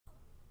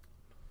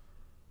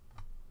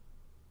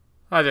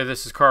Hi there,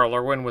 this is Carl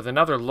Irwin with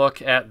another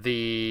look at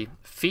the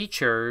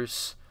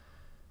features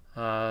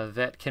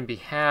that can be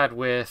had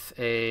with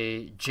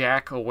a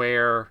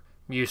jack-aware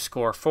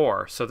MuseScore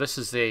 4. So this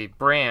is a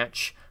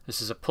branch,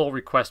 this is a pull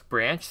request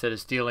branch that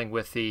is dealing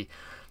with the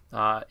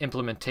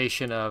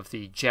implementation of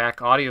the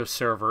jack audio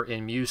server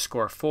in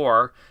MuseScore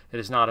 4. It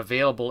is not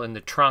available in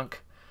the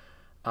trunk,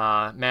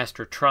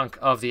 master trunk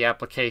of the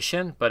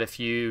application, but if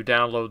you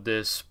download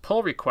this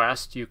pull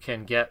request, you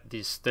can get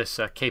this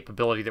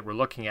capability that we're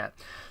looking at.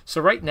 So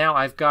right now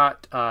I've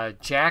got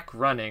jack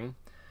running,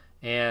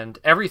 and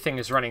everything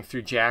is running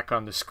through jack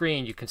on the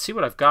screen. You can see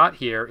what I've got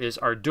here is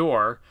our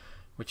door,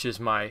 which is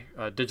my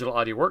digital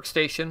audio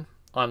workstation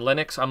on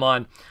Linux. I'm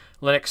on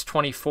Linux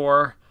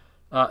 24.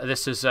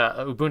 This is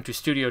Ubuntu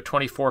Studio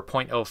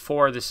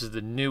 24.04. This is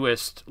the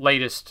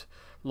latest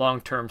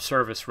long-term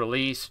service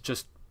release.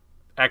 Just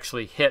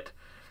actually hit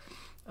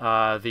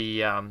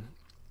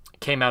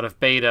came out of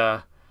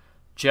beta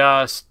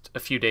just a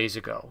few days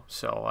ago.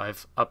 So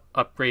I've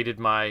upgraded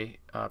my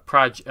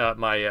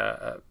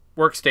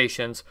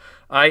workstations.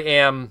 I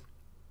am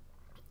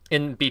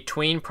in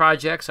between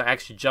projects. I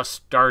actually just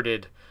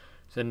started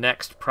the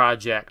next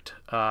project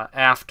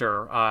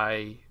after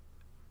I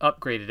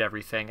upgraded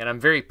everything, and I'm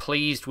very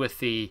pleased with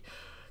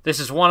this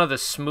is one of the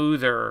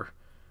smoother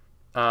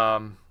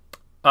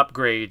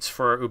upgrades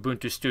for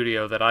Ubuntu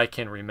Studio that I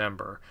can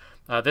remember.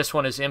 This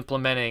one is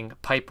implementing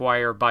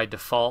Pipewire by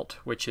default,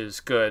 which is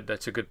good.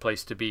 That's a good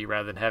place to be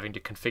rather than having to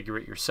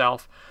configure it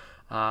yourself.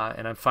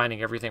 And I'm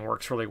finding everything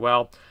works really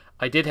well.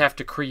 I did have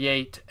to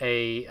create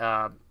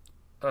a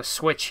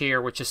switch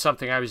here, which is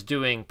something I was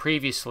doing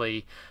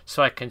previously,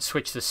 so I can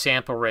switch the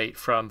sample rate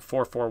from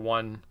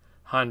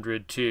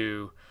 44100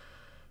 to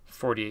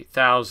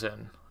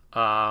 48,000.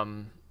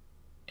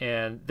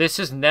 And this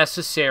is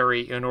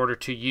necessary in order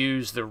to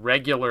use the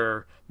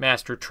regular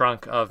master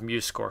trunk of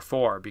MuseScore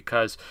 4,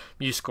 because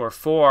MuseScore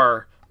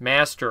 4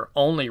 master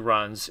only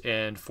runs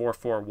in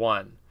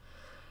 441.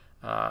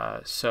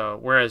 So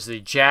whereas the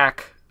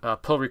jack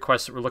pull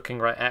request that we're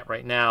looking at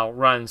right now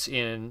runs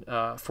in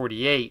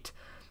 48,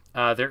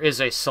 there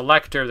is a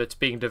selector that's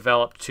being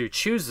developed to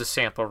choose the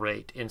sample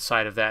rate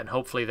inside of that, and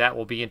hopefully that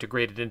will be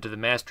integrated into the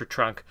master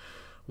trunk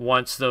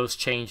once those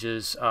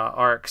changes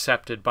are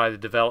accepted by the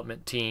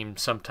development team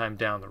sometime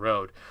down the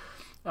road.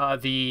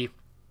 The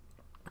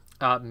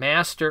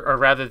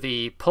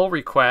the pull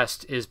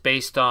request is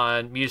based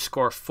on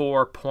MuseScore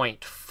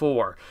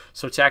 4.4,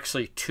 so it's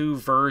actually two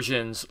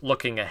versions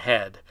looking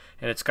ahead,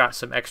 and it's got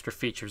some extra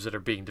features that are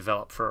being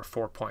developed for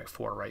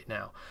 4.4 right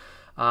now.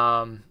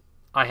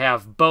 I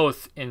have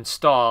both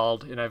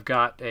installed, and I've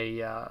got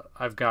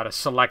a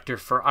selector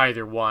for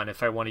either one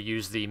if I want to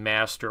use the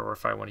master or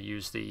if I want to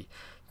use the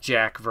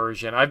jack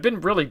version. I've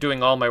been really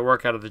doing all my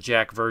work out of the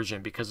jack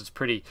version because it's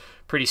pretty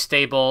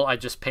stable. I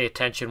just pay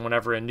attention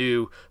whenever a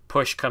new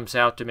push comes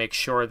out to make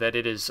sure that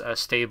it is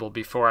stable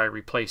before I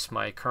replace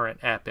my current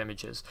app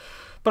images.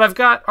 But I've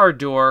got our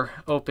door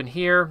open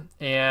here,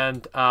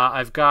 and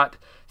I've got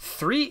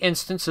 3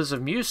 instances of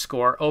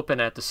MuseScore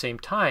open at the same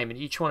time, and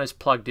each one is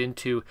plugged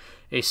into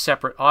a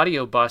separate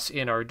audio bus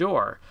in our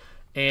door.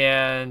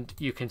 And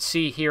you can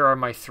see here are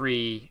my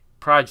 3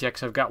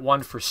 projects. I've got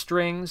one for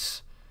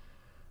strings,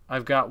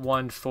 I've got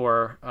one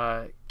for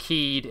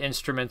keyed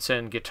instruments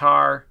and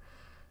guitar,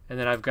 and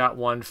then I've got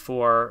one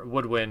for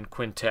woodwind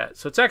quintet.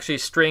 So it's actually a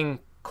string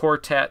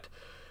quartet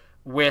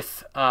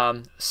with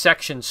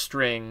section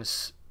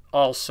strings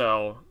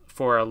also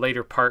for a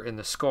later part in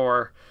the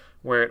score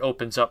where it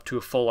opens up to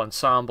a full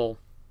ensemble.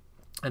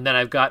 And then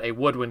I've got a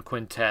woodwind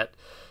quintet,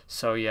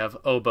 so you have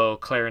oboe,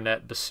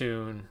 clarinet,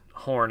 bassoon,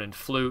 horn, and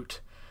flute.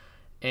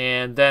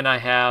 And then I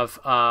have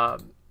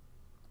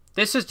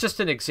this is just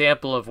an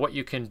example of what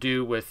you can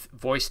do with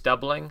voice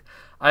doubling.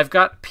 I've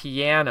got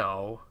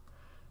piano,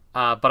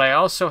 but I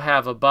also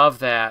have above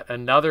that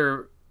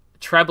another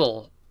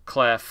treble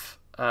clef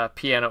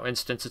piano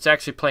instance. It's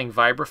actually playing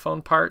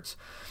vibraphone parts.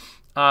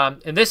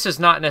 And this is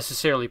not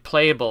necessarily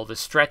playable. The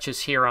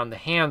stretches here on the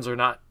hands are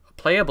not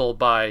playable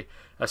by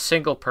a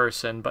single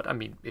person, but I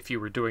mean, if you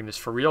were doing this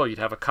for real, you'd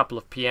have a couple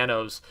of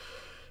pianos.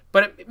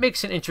 But it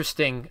makes an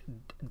interesting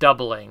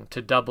doubling to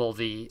double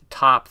the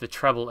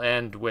treble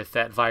end with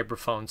that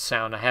vibraphone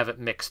sound. I have it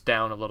mixed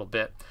down a little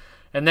bit.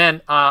 And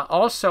then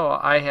also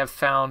I have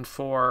found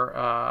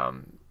for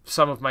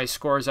some of my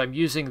scores, I'm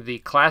using the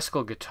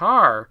classical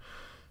guitar,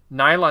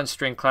 nylon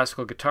string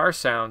classical guitar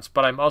sounds,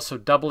 but I'm also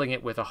doubling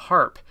it with a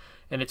harp,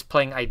 and it's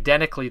playing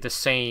identically the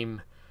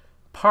same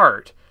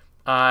part.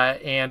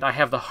 And I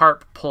have the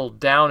harp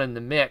pulled down in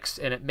the mix,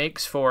 and it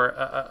makes for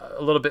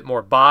a little bit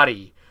more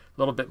body,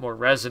 a little bit more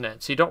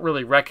resonance. You don't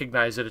really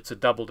recognize that it's a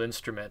doubled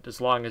instrument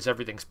as long as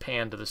everything's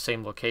panned to the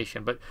same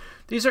location. But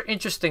these are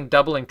interesting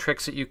doubling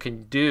tricks that you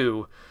can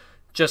do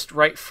just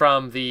right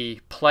from the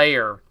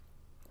player,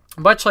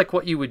 much like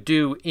what you would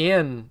do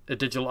in a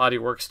digital audio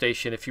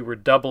workstation if you were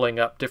doubling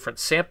up different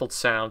sampled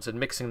sounds and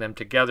mixing them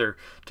together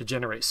to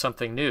generate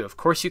something new. Of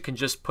course, you can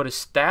just put a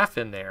staff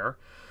in there,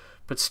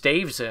 put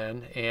staves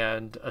in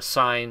and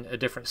assign a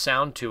different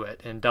sound to it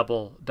and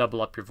double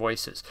up your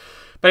voices.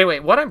 But anyway,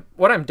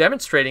 what I'm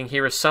demonstrating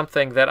here is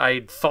something that I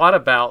thought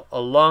about a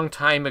long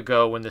time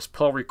ago when this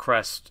pull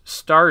request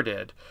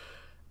started,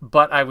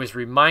 but I was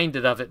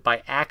reminded of it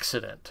by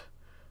accident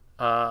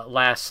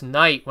last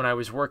night when I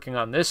was working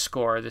on this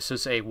score. This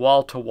is a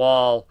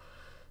wall-to-wall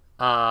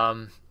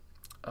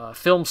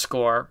film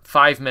score,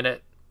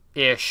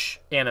 5-minute-ish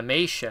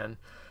animation.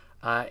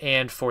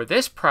 And for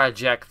this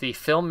project, the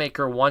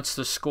filmmaker wants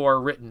the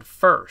score written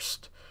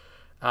first.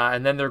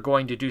 And then they're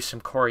going to do some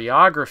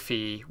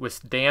choreography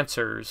with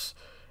dancers.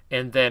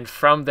 And then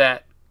from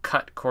that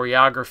cut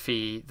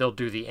choreography, they'll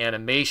do the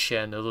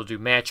animation. They'll do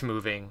match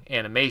moving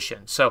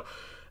animation. So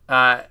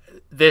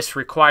this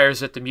requires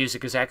that the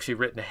music is actually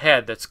written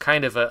ahead. That's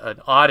kind of an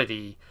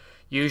oddity.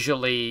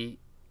 Usually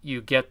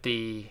you get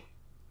the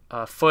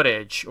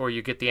footage or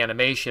you get the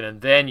animation and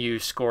then you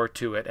score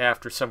to it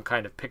after some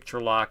kind of picture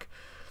lock.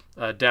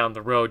 Down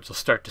the road, you'll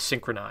start to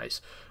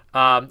synchronize.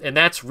 And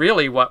that's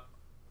really what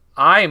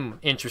I'm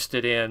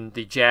interested in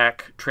the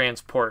jack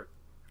transport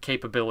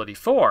capability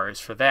for,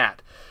 is for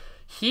that.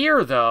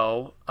 Here,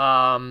 though,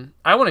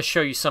 I want to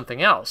show you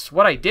something else.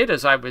 What I did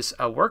is I was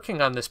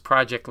working on this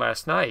project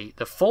last night,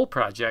 the full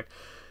project,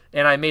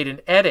 and I made an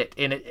edit,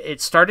 and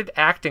it started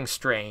acting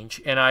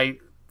strange, and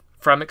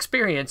from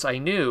experience, I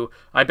knew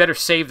I better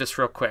save this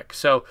real quick.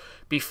 So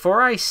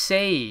before I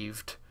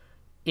saved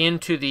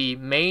into the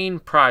main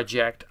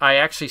project, I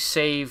actually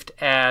saved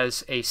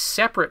as a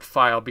separate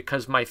file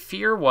because my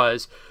fear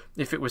was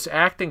if it was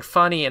acting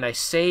funny and I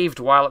saved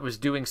while it was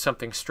doing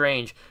something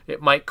strange,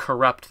 it might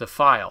corrupt the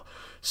file.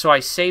 So I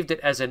saved it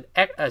as an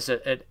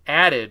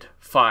added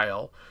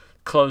file,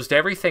 closed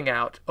everything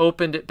out,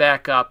 opened it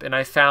back up, and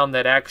I found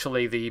that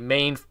actually the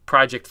main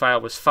project file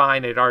was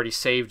fine. It had already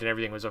saved and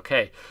everything was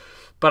okay.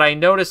 But I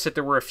noticed that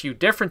there were a few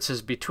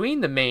differences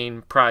between the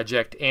main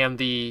project and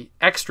the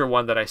extra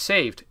one that I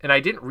saved, and I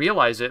didn't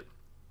realize it.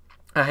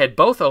 I had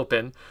both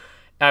open.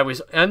 I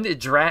was in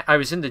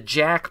the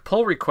jack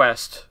pull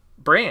request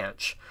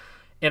branch,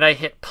 and I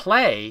hit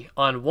play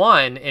on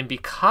one, and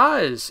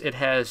because it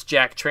has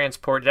jack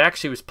transport, it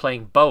actually was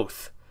playing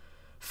both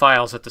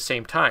files at the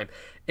same time.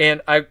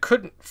 And I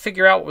couldn't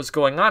figure out what was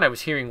going on. I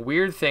was hearing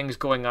weird things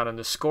going on in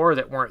the score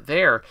that weren't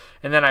there.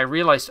 And then I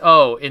realized,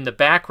 oh, in the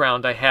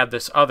background, I had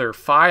this other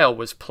file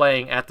was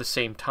playing at the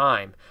same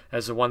time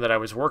as the one that I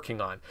was working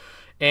on.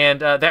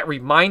 And that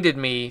reminded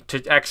me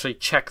to actually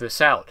check this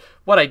out.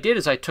 What I did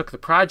is I took the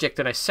project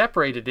and I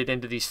separated it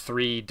into these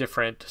 3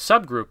 different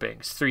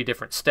subgroupings, 3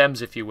 different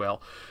stems, if you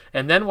will.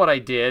 And then what I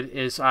did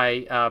is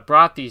I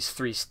brought these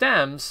 3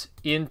 stems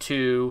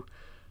into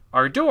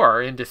our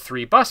door, into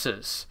 3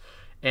 buses.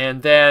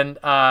 And then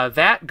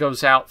that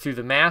goes out through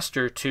the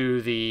master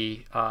to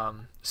the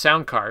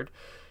sound card.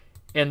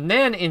 And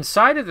then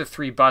inside of the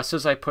 3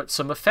 buses, I put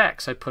some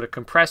effects. I put a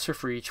compressor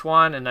for each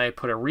one, and I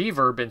put a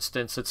reverb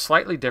instance that's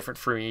slightly different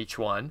for each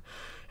one.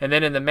 And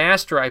then in the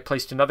master, I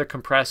placed another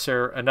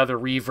compressor, another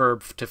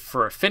reverb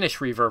for a finish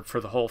reverb for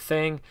the whole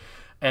thing,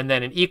 and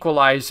then an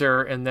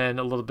equalizer, and then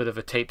a little bit of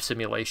a tape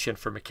simulation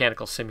for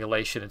mechanical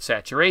simulation and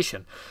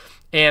saturation.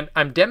 And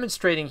I'm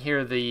demonstrating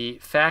here the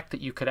fact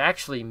that you could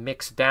actually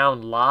mix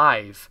down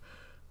live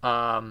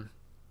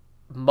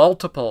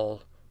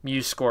multiple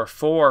MuseScore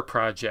 4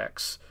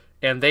 projects,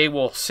 and they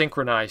will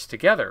synchronize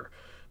together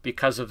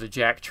because of the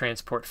jack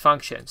transport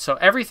function. So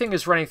everything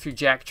is running through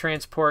jack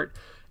transport,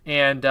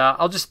 and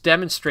I'll just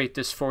demonstrate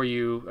this for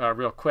you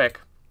real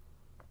quick.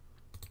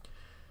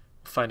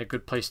 Find a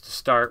good place to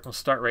start. We'll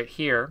start right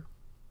here.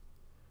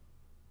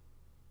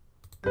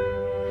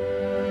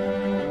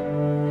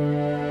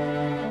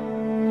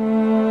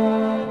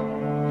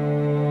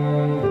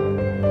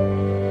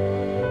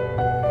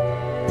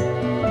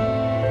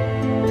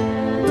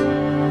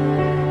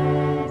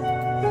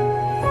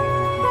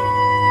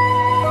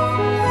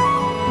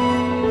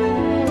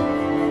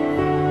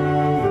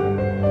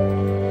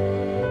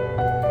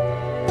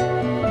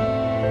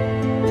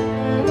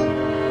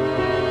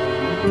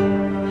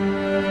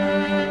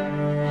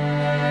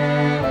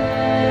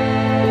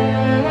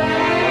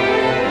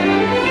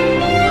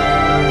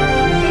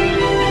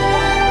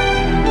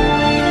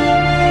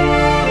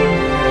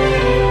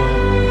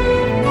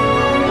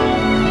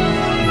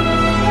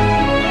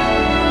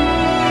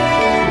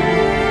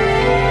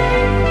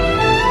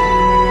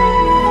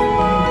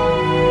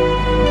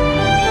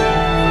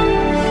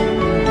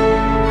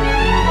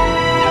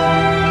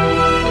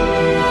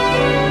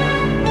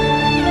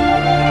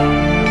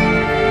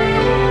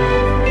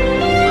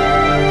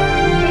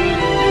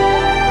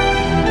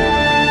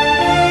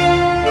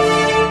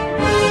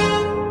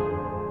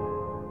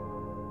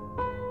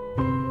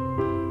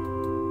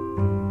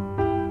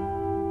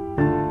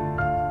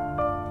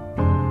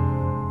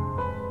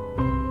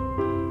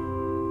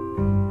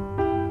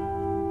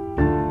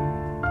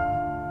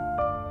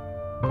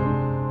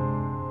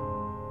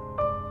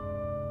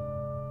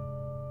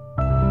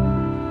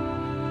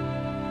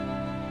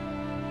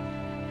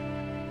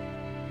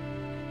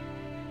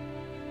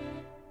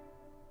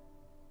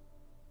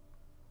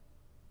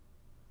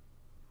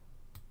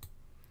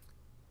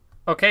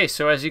 Okay,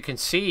 so as you can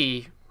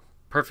see,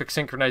 perfect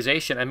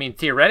synchronization. I mean,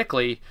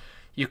 theoretically,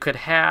 you could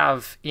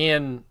have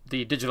in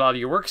the digital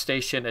audio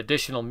workstation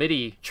additional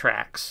MIDI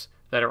tracks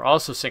that are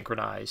also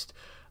synchronized,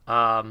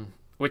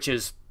 which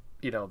is,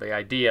 the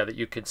idea that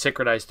you can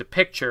synchronize the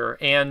picture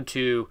and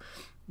to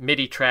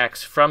MIDI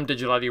tracks from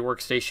digital audio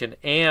workstation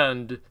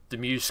and the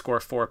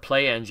MuseScore 4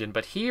 play engine.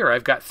 But here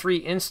I've got 3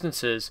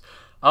 instances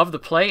of the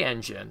play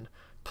engine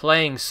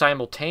playing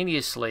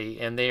simultaneously,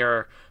 and they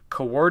are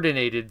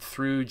coordinated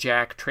through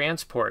jack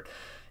transport.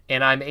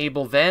 And I'm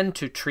able then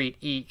to treat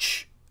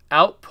each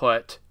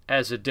output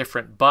as a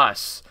different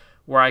bus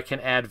where I can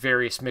add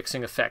various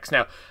mixing effects.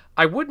 Now,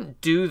 I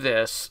wouldn't do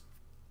this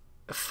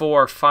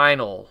for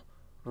final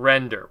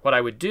render. What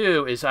I would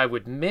do is I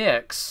would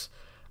mix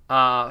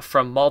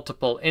from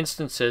multiple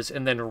instances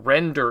and then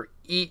render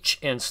each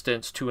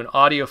instance to an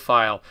audio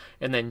file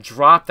and then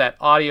drop that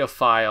audio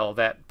file,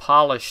 that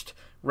polished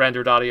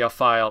rendered audio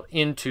file,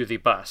 into the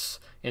bus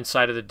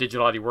inside of the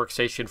digital audio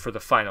workstation for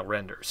the final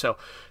render. So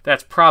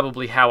that's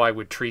probably how I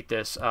would treat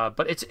this.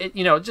 But it's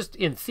just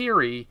in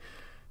theory,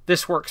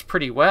 this works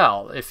pretty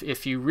well.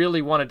 If you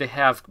really wanted to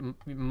have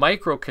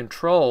micro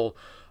control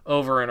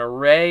over an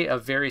array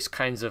of various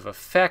kinds of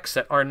effects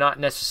that are not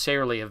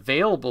necessarily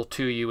available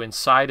to you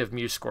inside of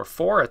MuseScore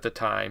 4 at the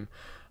time,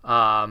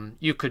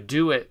 you could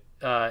do it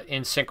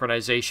in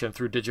synchronization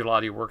through digital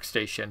audio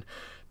workstation.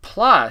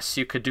 Plus,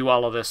 you could do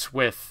all of this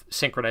with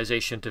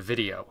synchronization to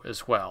video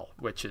as well,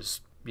 which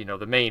is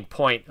the main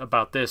point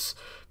about this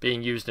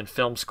being used in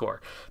film score.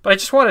 But I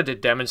just wanted to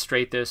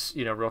demonstrate this,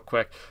 real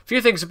quick. A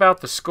few things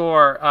about the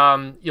score.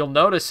 You'll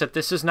notice that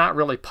this is not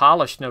really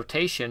polished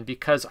notation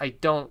because I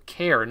don't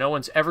care. No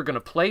one's ever going to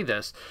play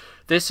this.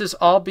 This is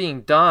all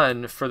being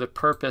done for the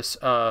purpose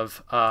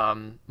of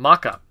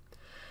mock-up.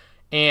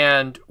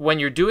 And when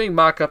you're doing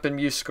mock-up in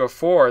MuseScore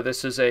 4,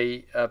 this is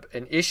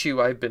an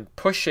issue I've been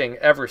pushing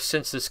ever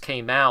since this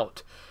came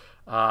out,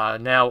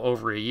 now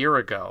over a year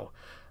ago.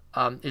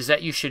 Is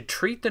that you should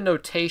treat the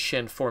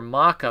notation for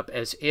mock-up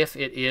as if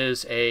it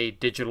is a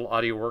digital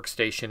audio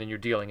workstation and you're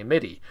dealing in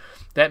MIDI.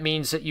 That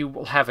means that you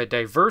will have a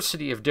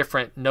diversity of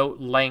different note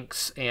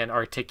lengths and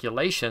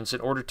articulations in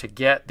order to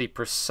get the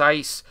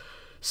precise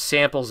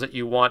samples that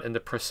you want and the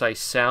precise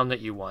sound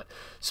that you want.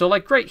 So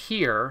like right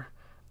here,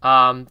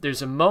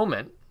 there's a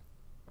moment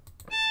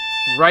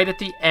right at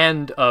the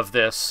end of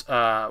this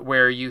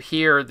where you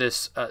hear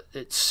this,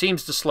 it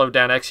seems to slow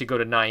down. I actually go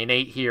to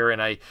 9/8 here,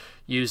 and I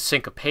use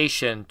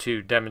syncopation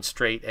to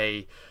demonstrate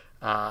a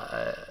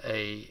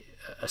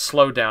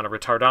slowdown, a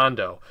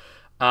retardando.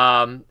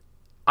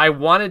 I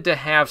wanted to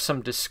have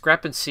some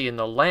discrepancy in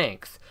the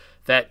length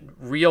that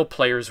real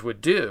players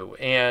would do,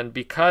 and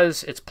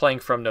because it's playing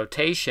from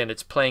notation,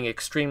 it's playing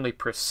extremely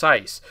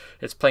precise.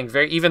 It's playing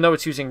even though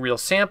it's using real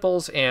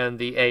samples, and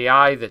the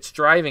AI that's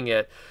driving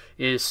it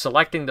is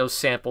selecting those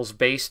samples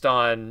based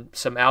on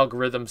some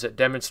algorithms that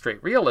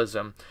demonstrate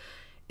realism,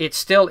 it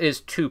still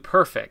is too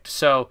perfect.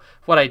 So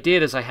what I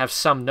did is I have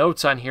some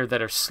notes on here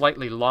that are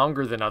slightly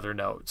longer than other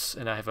notes,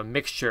 and I have a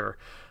mixture.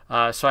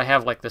 So I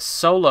have like the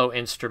solo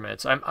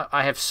instruments.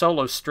 I have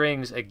solo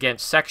strings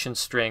against section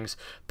strings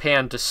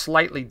panned to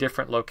slightly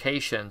different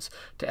locations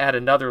to add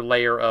another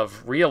layer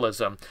of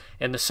realism.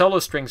 And the solo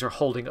strings are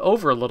holding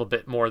over a little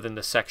bit more than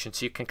the section,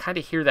 so you can kind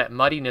of hear that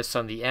muddiness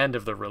on the end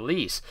of the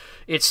release.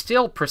 It's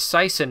still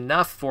precise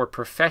enough for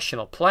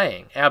professional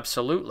playing,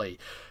 absolutely.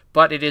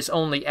 But it is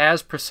only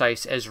as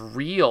precise as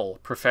real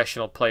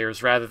professional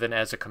players rather than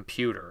as a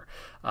computer.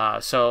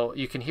 So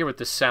you can hear what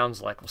this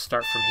sounds like. We'll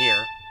start from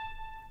here.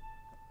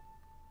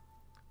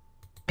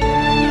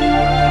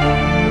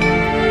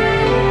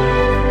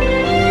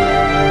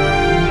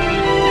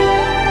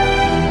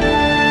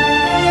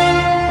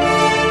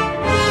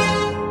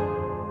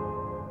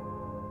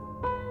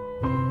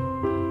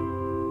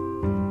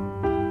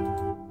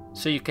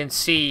 So you can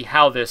see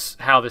how this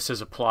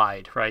is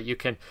applied, right? You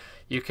can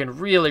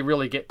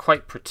really get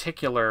quite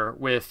particular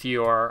with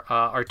your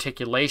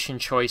articulation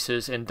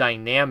choices and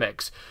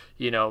dynamics.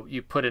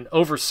 You put an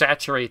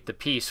oversaturate the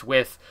piece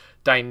with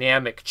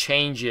dynamic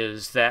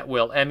changes that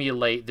will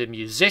emulate the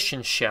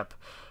musicianship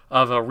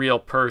of a real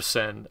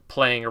person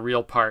playing a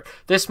real part.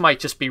 This might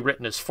just be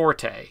written as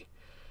forte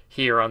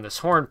here on this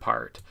horn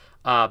part.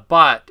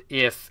 But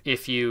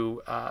if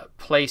you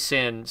place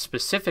in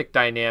specific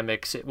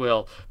dynamics, it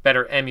will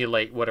better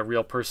emulate what a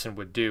real person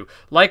would do.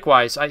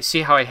 Likewise, I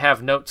see how I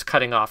have notes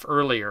cutting off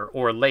earlier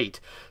or late.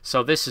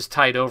 So this is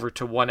tied over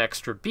to one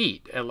extra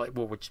beat,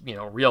 which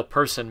a real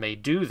person may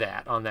do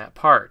that on that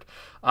part.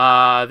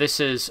 This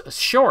is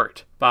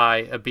short by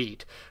a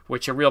beat,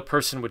 which a real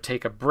person would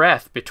take a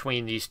breath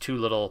between these two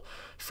little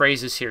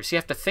phrases here. So you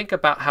have to think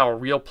about how a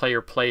real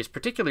player plays,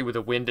 particularly with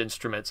the wind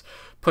instruments,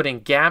 putting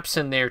gaps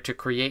in there to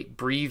create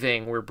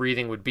breathing where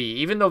breathing would be.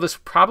 Even though this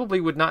probably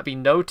would not be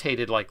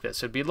notated like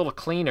this, it'd be a little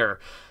cleaner,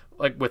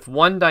 like with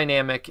one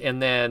dynamic,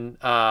 and then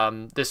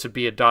this would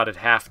be a dotted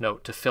half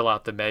note to fill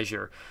out the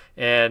measure.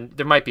 And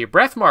there might be a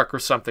breath mark or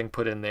something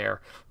put in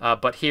there,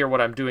 but here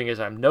what I'm doing is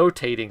I'm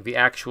notating the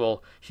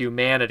actual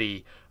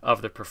humanity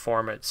of the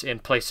performance in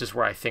places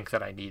where I think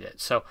that I need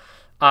it. So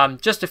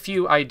Just a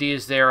few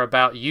ideas there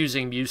about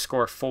using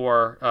MuseScore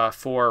 4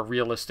 for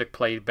realistic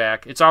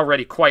playback. It's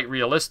already quite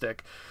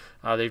realistic.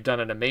 They've done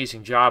an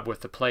amazing job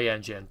with the play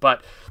engine,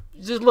 but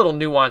just little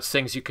nuanced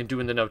things you can do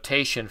in the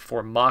notation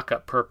for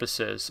mock-up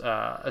purposes,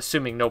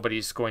 assuming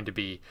nobody's going to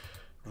be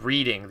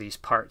reading these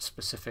parts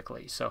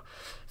specifically. So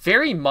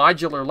very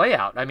modular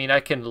layout. I mean,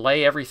 I can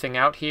lay everything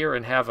out here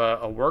and have a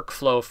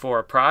workflow for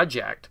a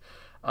project.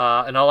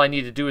 And all I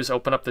need to do is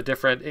open up the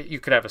different, you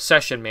could have a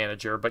session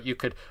manager, but you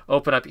could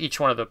open up each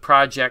one of the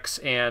projects,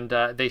 and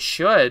they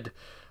should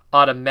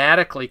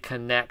automatically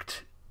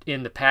connect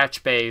in the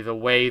patch bay the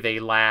way they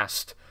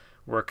last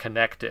were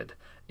connected.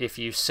 If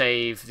you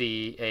save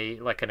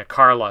like in a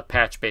Carla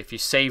patch bay, if you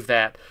save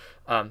that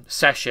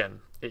session,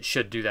 it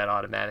should do that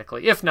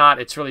automatically. If not,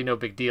 it's really no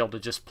big deal to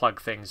just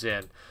plug things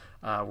in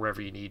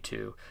wherever you need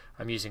to.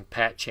 I'm using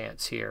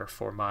PatChance here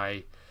for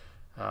my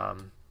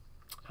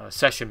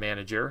session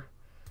manager.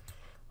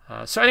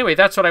 So anyway,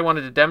 that's what I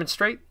wanted to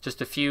demonstrate.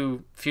 Just a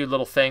few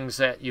little things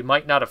that you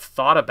might not have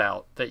thought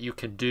about that you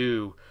can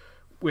do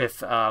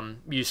with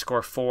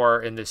MuseScore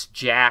 4 in this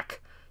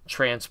Jack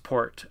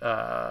transport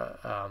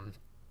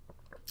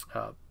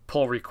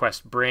pull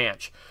request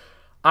branch.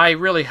 I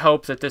really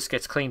hope that this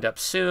gets cleaned up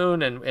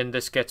soon and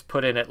this gets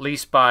put in at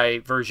least by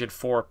version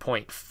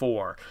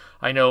 4.4.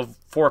 I know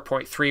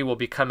 4.3 will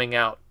be coming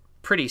out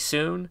pretty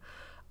soon.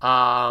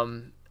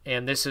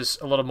 And this is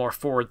a little more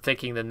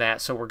forward-thinking than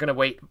that, so we're going to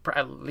wait for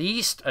at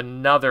least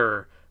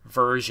another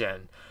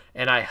version.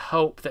 And I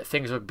hope that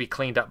things will be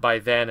cleaned up by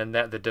then, and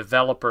that the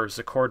developers,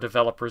 the core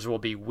developers, will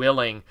be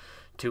willing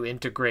to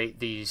integrate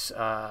these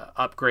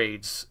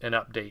upgrades and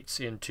updates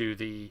into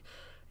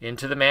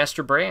the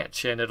master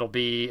branch, and it'll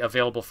be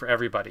available for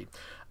everybody.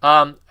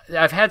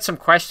 I've had some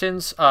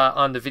questions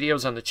on the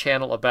videos on the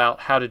channel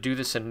about how to do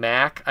this in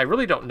Mac. I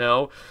really don't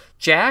know.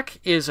 Jack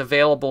is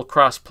available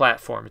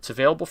cross-platform. It's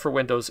available for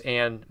Windows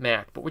and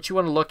Mac. But what you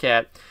want to look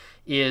at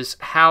is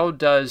how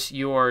does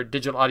your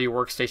digital audio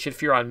workstation,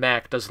 if you're on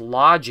Mac,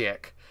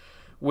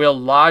 will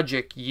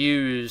Logic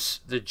use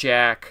the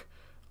Jack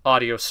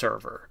audio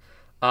server?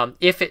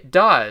 If it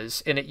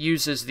does, and it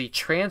uses the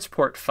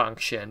transport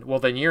function, well,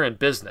 then you're in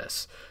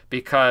business,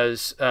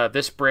 because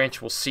this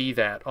branch will see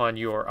that on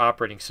your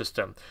operating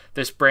system.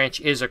 This branch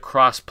is a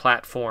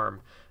cross-platform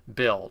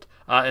build.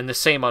 And the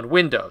same on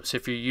Windows,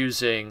 if you're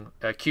using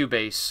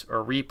Cubase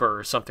or Reaper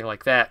or something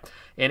like that.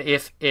 And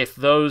if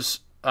those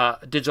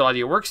digital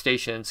audio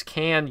workstations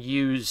can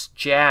use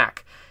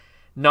Jack,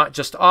 not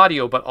just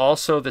audio, but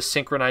also the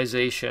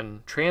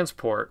synchronization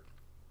transport,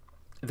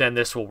 then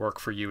this will work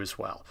for you as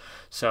well.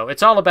 So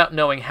it's all about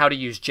knowing how to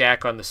use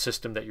Jack on the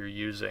system that you're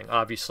using.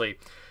 Obviously,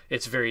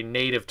 it's very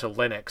native to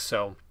Linux.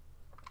 So,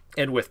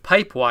 and with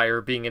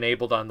Pipewire being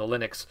enabled on the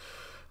Linux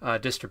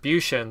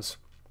distributions,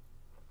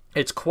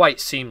 it's quite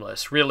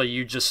seamless. Really,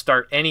 you just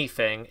start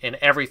anything and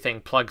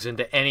everything plugs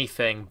into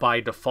anything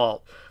by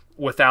default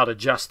without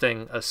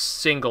adjusting a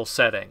single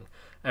setting.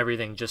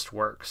 Everything just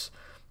works.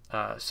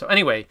 So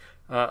anyway,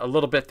 a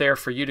little bit there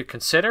for you to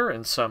consider,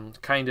 and some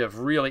kind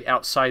of really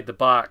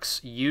outside-the-box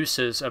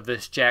uses of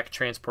this Jack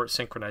transport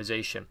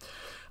synchronization.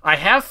 I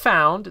have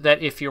found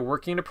that if you're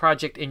working in a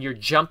project and you're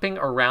jumping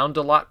around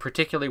a lot,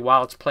 particularly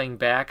while it's playing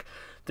back,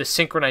 the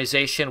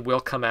synchronization will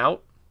come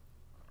out.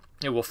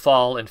 It will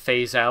fall and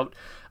phase out.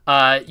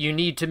 You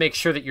need to make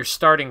sure that you're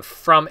starting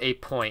from a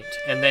point,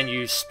 and then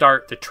you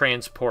start the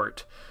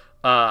transport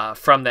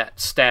from that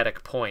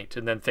static point,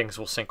 and then things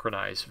will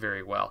synchronize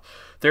very well.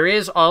 There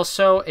is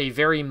also a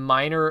very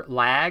minor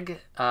lag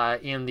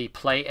in the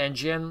play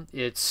engine.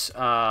 It's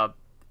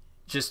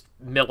just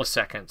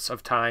milliseconds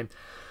of time.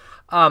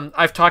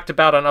 I've talked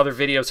about on other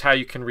videos how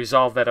you can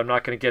resolve that. I'm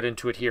not going to get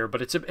into it here,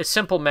 but it's a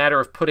simple matter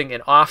of putting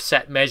an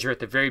offset measure at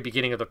the very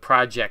beginning of the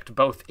project,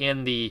 both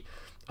in the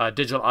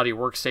digital audio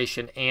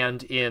workstation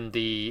and in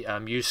the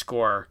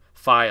MuseScore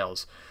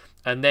files.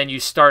 And then you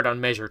start on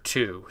measure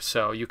 2.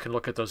 So you can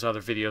look at those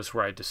other videos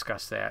where I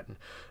discuss that. And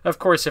of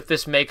course, if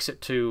this makes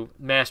it to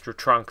Master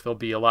Trunk, there'll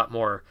be a lot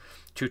more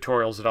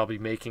tutorials that I'll be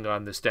making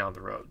on this down the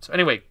road. So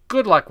anyway,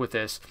 good luck with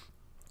this.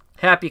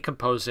 Happy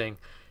composing,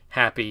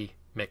 happy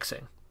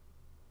mixing.